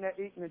was sitting there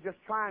eating and just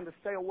trying to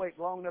stay awake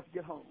long enough to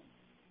get home.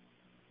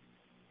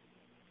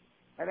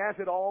 And as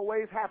it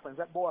always happens,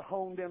 that boy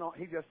honed in on,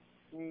 he just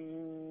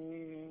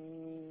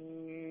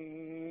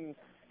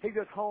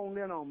honed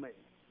in on me.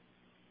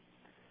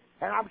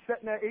 And I'm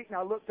sitting there eating,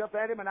 I looked up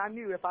at him, and I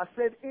knew if I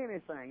said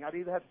anything, I'd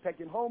either have to take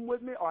him home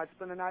with me or I'd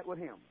spend the night with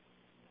him.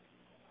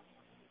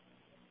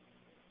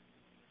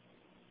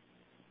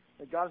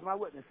 But God is my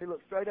witness. He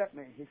looked straight at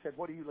me. He said,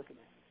 what are you looking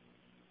at?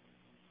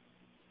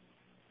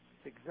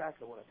 It's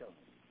exactly what I told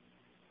him.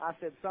 I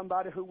said,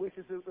 somebody who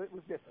wishes it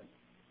was different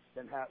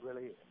than how it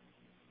really is.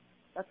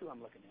 That's who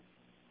I'm looking at.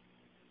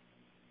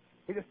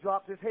 He just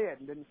dropped his head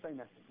and didn't say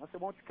nothing. I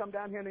said, won't you come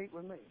down here and eat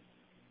with me?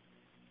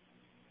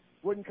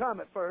 Wouldn't come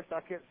at first.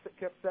 I kept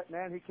sitting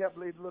there, and he kept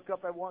leaving, look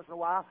up every once in a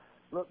while,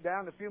 look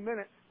down. In a few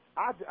minutes,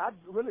 I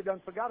really done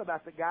forgot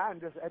about the guy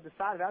and just had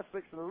decided I was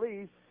fixing to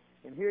leave.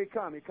 And here he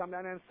come. He come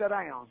down there and sat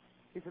down.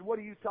 He said, what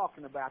are you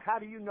talking about? How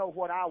do you know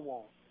what I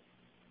want?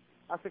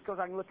 I said, because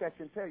I can look at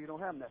you and tell you don't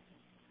have nothing.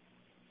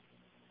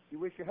 You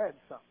wish you had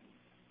something.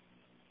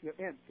 You're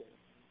empty.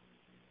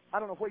 I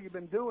don't know what you've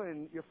been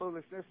doing your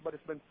foolishness, but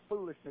it's been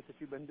foolishness that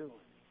you've been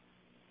doing.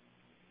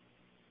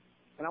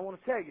 And I want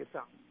to tell you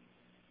something.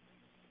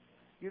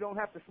 You don't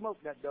have to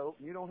smoke that dope,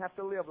 and you don't have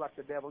to live like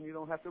the devil, and you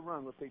don't have to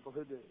run with people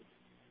who do.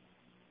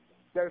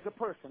 There's a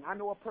person. I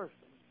know a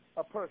person.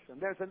 A person.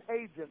 There's an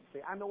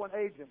agency. I know an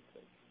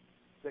agency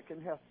that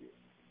can help you.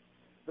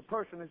 The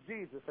person is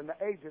Jesus, and the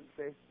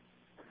agency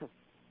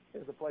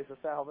is a place of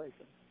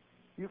salvation.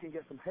 You can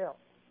get some help.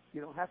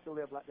 You don't have to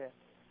live like that.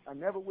 I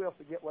never will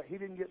forget what he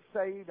didn't get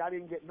saved. I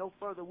didn't get no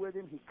further with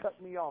him. He cut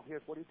me off.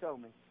 Here's what he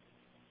told me.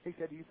 He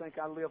said, do you think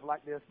I live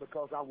like this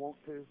because I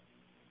want to?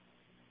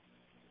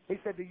 He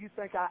said, do you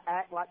think I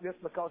act like this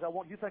because I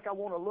want? You think I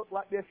want to look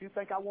like this? You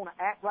think I want to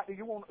act like this?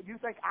 You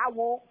think I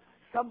want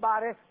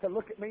somebody to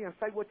look at me and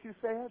say what you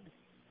said?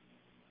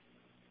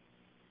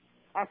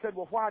 I said,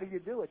 well, why do you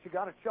do it? You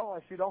got a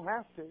choice. You don't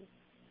have to.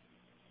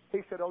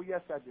 He said, oh,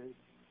 yes, I do.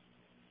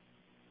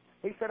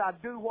 He said, I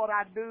do what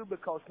I do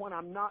because when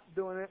I'm not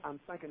doing it, I'm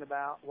thinking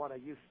about what I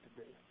used to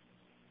do.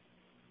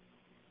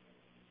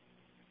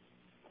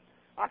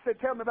 I said,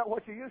 tell me about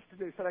what you used to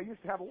do. He said, I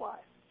used to have a wife.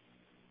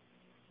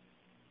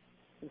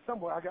 And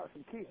somewhere I got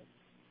some kids.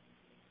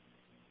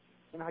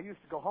 And I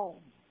used to go home.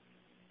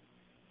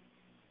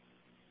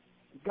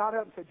 Got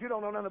up and said, you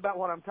don't know nothing about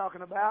what I'm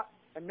talking about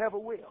and never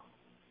will.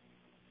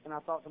 And I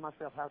thought to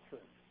myself, how true.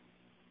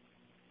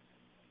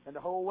 And the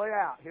whole way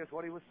out, here's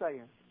what he was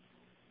saying.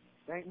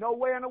 There ain't no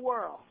way in the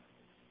world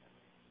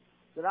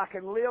that I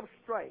can live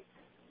straight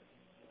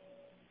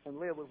and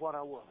live with what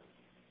I was.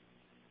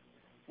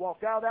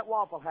 Walked out of that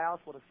Waffle House,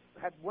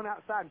 went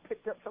outside and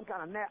picked up some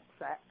kind of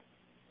knapsack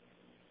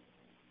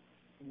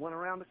and went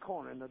around the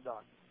corner in the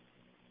dark.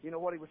 You know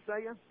what he was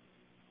saying?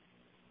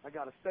 I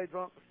got to stay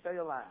drunk to stay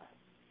alive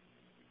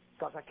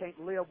because I can't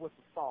live with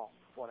the thought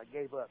of what I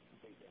gave up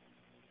to be there.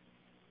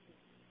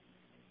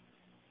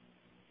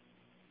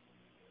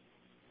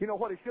 You know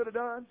what he should have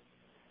done?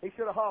 He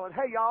should have hollered,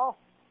 hey, y'all,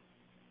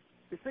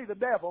 you see the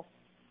devil,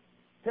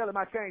 tell him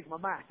I changed my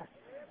mind.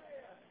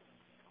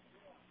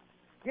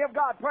 Give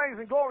God praise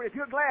and glory if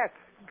you're glad.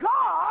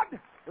 God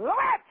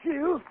let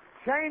you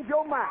change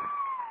your mind.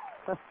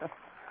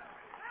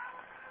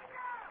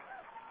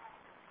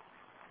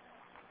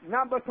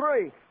 Number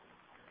 3,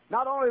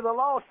 not only the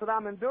loss that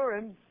I'm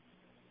enduring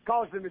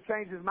caused him to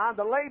change his mind,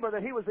 the labor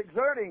that he was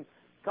exerting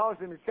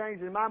caused him to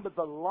change his mind, but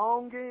the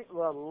longing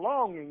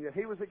that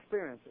he was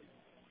experiencing.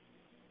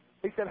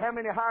 He said, how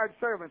many hired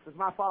servants has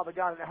my father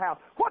got in the house?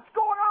 What's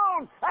going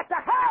on at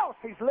the house?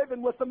 He's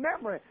living with the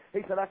memory.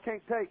 He said, I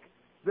can't take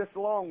this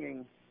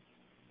longing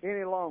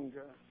any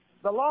longer.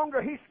 The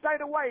longer he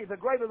stayed away, the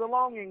greater the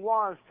longing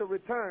was to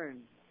return.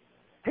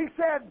 He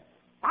said,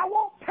 I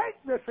won't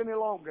take this any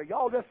longer.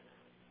 Y'all just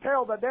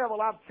tell the devil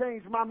I've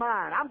changed my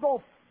mind. I'm going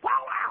to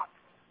fall out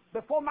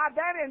before my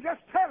daddy and just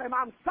tell him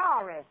I'm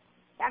sorry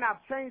and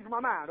I've changed my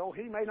mind. Oh,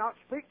 he may not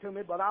speak to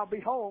me, but I'll be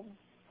home.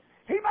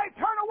 He may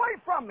turn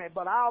away from me,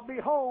 but I'll be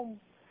home.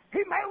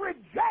 He may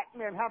reject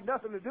me and have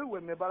nothing to do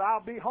with me, but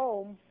I'll be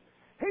home.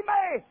 He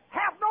may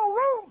have no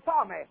room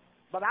for me,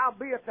 but I'll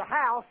be at the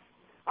house.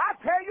 I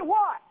tell you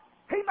what,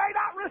 he may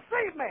not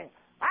receive me.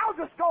 I'll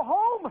just go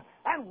home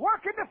and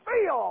work in the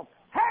field.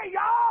 Hey,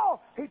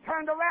 y'all, he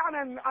turned around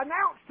and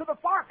announced to the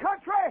far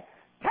country,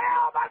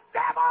 tell the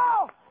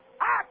devil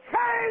I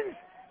changed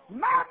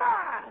my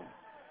mind.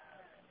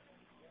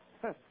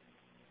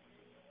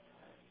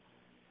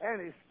 And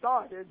he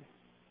started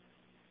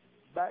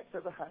back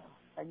to the house.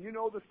 And you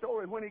know the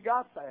story. When he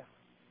got there,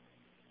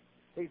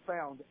 he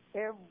found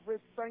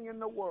everything in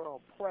the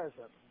world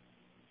pleasant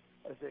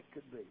as it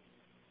could be.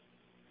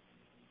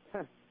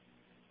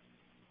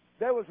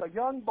 There was a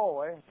young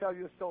boy, I'll tell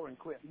you a story and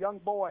quit. A young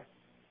boy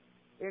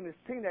in his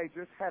teenage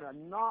years had a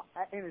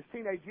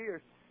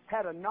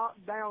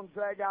knockdown,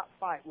 drag-out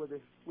fight with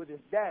his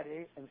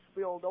daddy and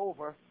spilled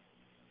over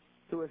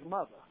to his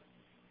mother.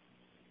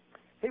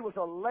 He was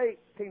a late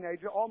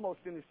teenager, almost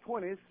in his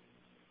 20s,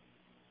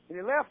 and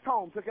he left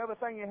home, took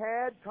everything he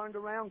had, turned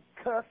around,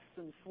 cussed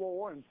and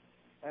swore,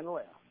 and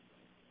left.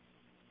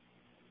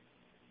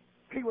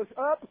 He was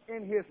up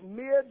in his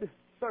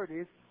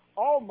mid-30s,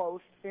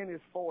 almost in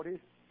his 40s.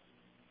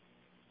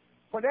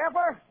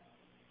 Whenever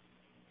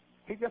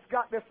he just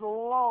got this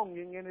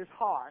longing in his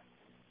heart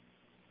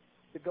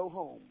to go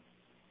home,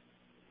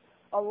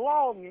 a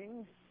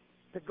longing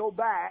to go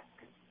back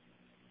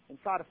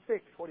and try to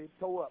fix what he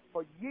tore up.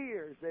 For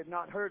years they had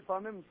not heard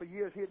from him, and for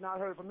years he had not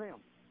heard from them.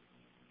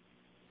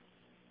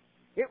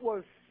 It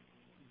was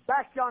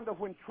back yonder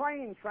when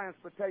train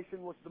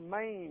transportation was the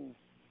main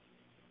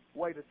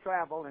way to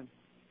travel, and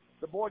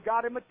the boy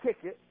got him a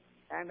ticket,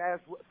 and as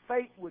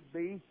fate would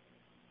be,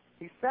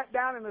 he sat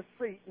down in a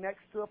seat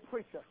next to a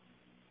preacher.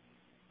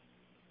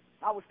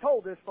 I was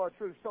told this for a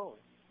true story.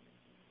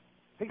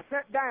 He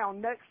sat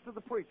down next to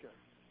the preacher,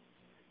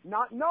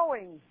 not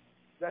knowing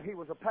that he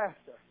was a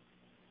pastor.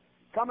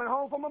 Coming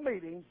home from a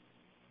meeting,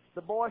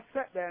 the boy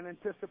sat there in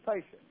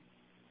anticipation.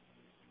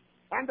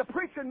 And the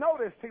preacher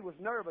noticed he was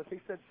nervous.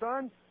 He said,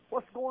 son,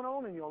 what's going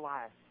on in your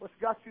life? What's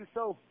got you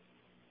so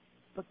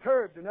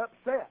perturbed and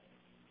upset?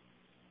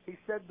 He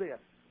said this.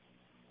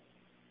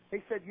 He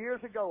said,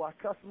 years ago I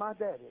cussed my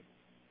daddy.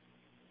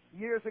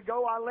 Years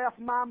ago I left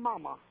my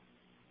mama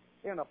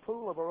in a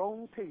pool of her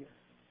own tears,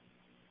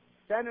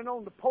 standing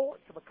on the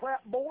porch of a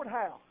clapboard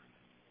house.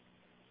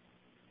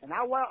 And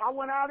I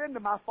went out into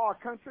my far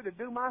country to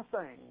do my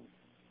thing.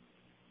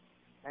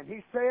 And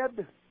he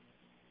said,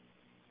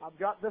 I've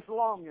got this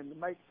longing to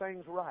make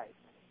things right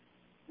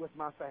with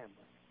my family.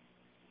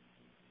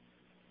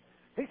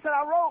 He said,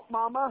 I wrote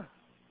Mama,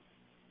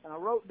 and I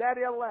wrote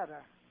Daddy a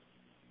letter,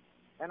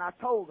 and I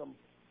told them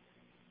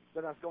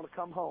that I was going to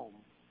come home.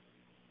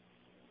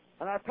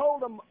 And I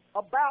told them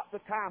about the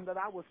time that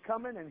I was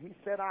coming, and he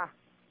said, I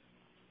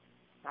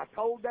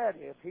told Daddy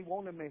if he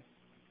wanted me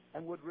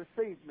and would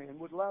receive me and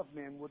would love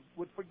me and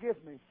would forgive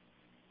me,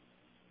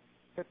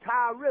 to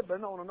tie a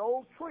ribbon on an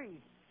old tree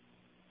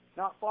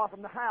not far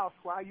from the house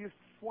where I used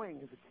to swing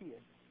as a kid.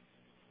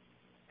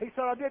 He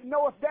said, I didn't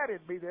know if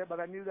Daddy'd be there, but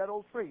I knew that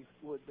old tree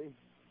would be.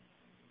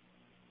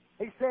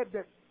 He said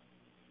that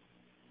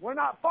we're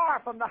not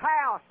far from the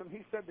house, and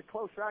he said the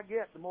closer I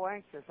get, the more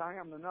anxious I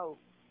am to know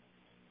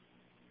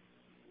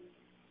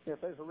if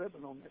there's a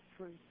ribbon on that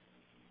tree.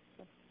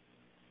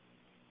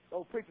 The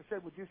old preacher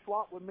said, would you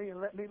swap with me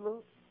and let me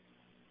look?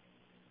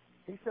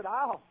 He said,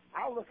 I'll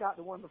look out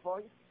the window for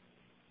you.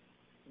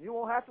 You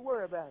won't have to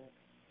worry about it.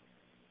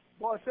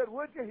 Boy said,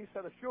 would you? He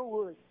said, I sure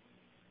would.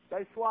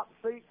 They swapped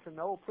seats, and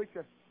the old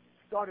preacher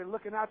started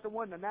looking out the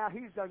window. Now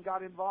he's done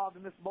got involved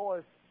in this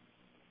boy's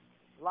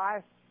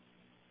life.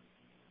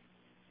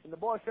 And the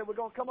boy said, we're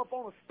going to come up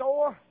on a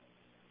store,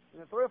 and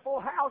there 3 or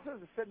 4 houses.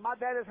 He said, my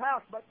daddy's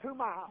house about 2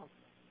 miles.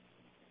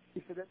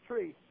 He said, that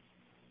tree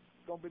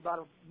is going to be about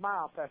a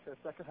mile past that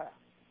second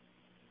house.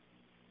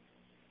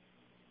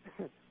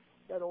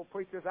 That old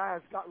preacher's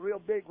eyes got real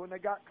big when they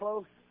got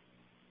close.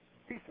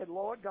 He said,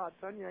 Lord God,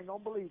 son, you ain't going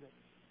to believe it.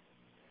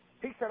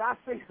 He said, I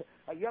see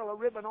a yellow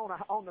ribbon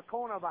on the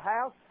corner of a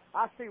house.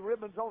 I see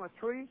ribbons on a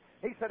tree.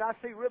 He said, I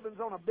see ribbons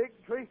on a big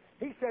tree.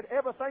 He said,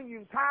 everything you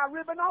can tie a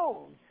ribbon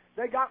on,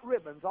 they got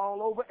ribbons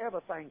all over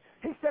everything.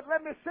 He said,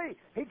 let me see.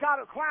 He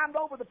climbed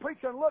over the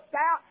preacher and looked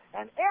out,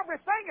 and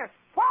everything as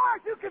far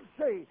as you could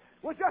see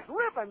was just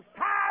ribbons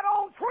tied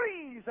on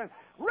trees and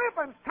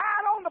ribbons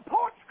tied on the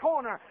porch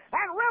corner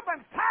and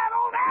ribbons tied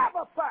on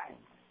everything.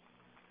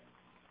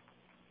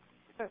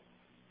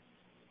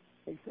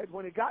 He said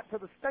when he got to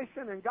the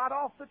station and got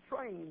off the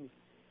train,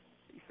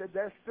 he said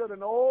there stood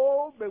an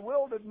old,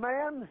 bewildered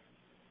man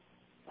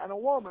and a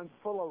woman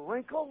full of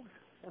wrinkles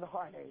and a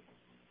heartache.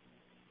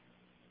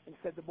 He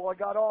said the boy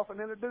got off and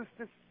introduced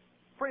his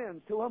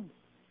friend to him.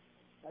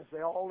 as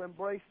they all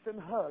embraced and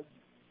hugged.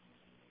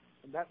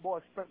 And that boy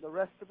spent the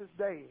rest of his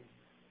days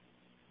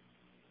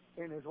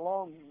in his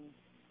longing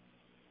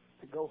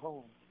to go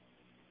home.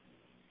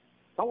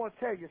 I want to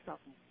tell you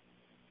something.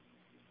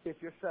 If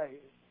you're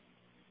saved,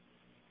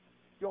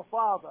 your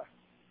father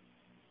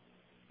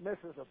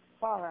misses a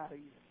fire out of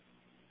you.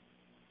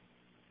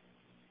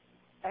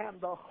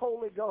 And the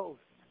Holy Ghost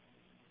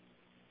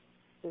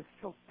is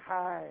so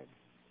tired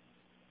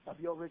of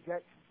your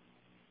rejection.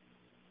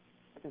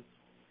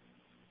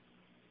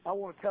 I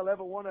want to tell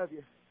every one of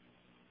you,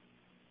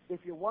 if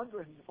you're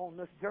wondering on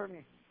this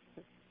journey,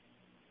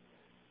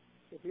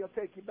 if He'll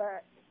take you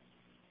back,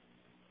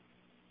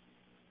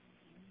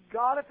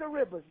 God at the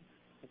ribbons,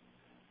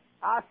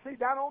 I see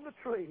down on the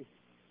tree.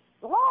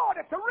 Lord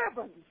at the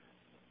ribbons,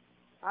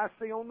 I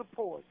see on the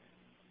porch.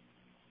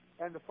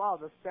 And the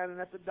Father standing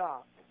at the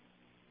dock,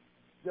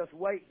 just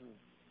waiting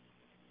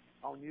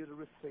on you to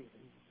receive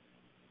Him.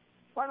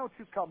 Why don't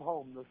you come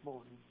home this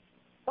morning?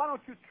 Why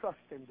don't you trust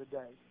Him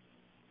today?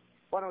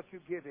 Why don't you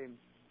give Him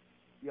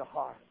your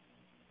heart?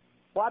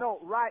 Why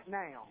don't right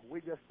now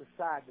we just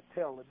decide to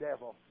tell the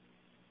devil,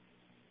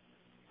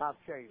 I've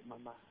changed my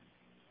mind.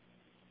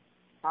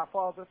 Our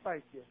Father,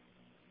 thank you.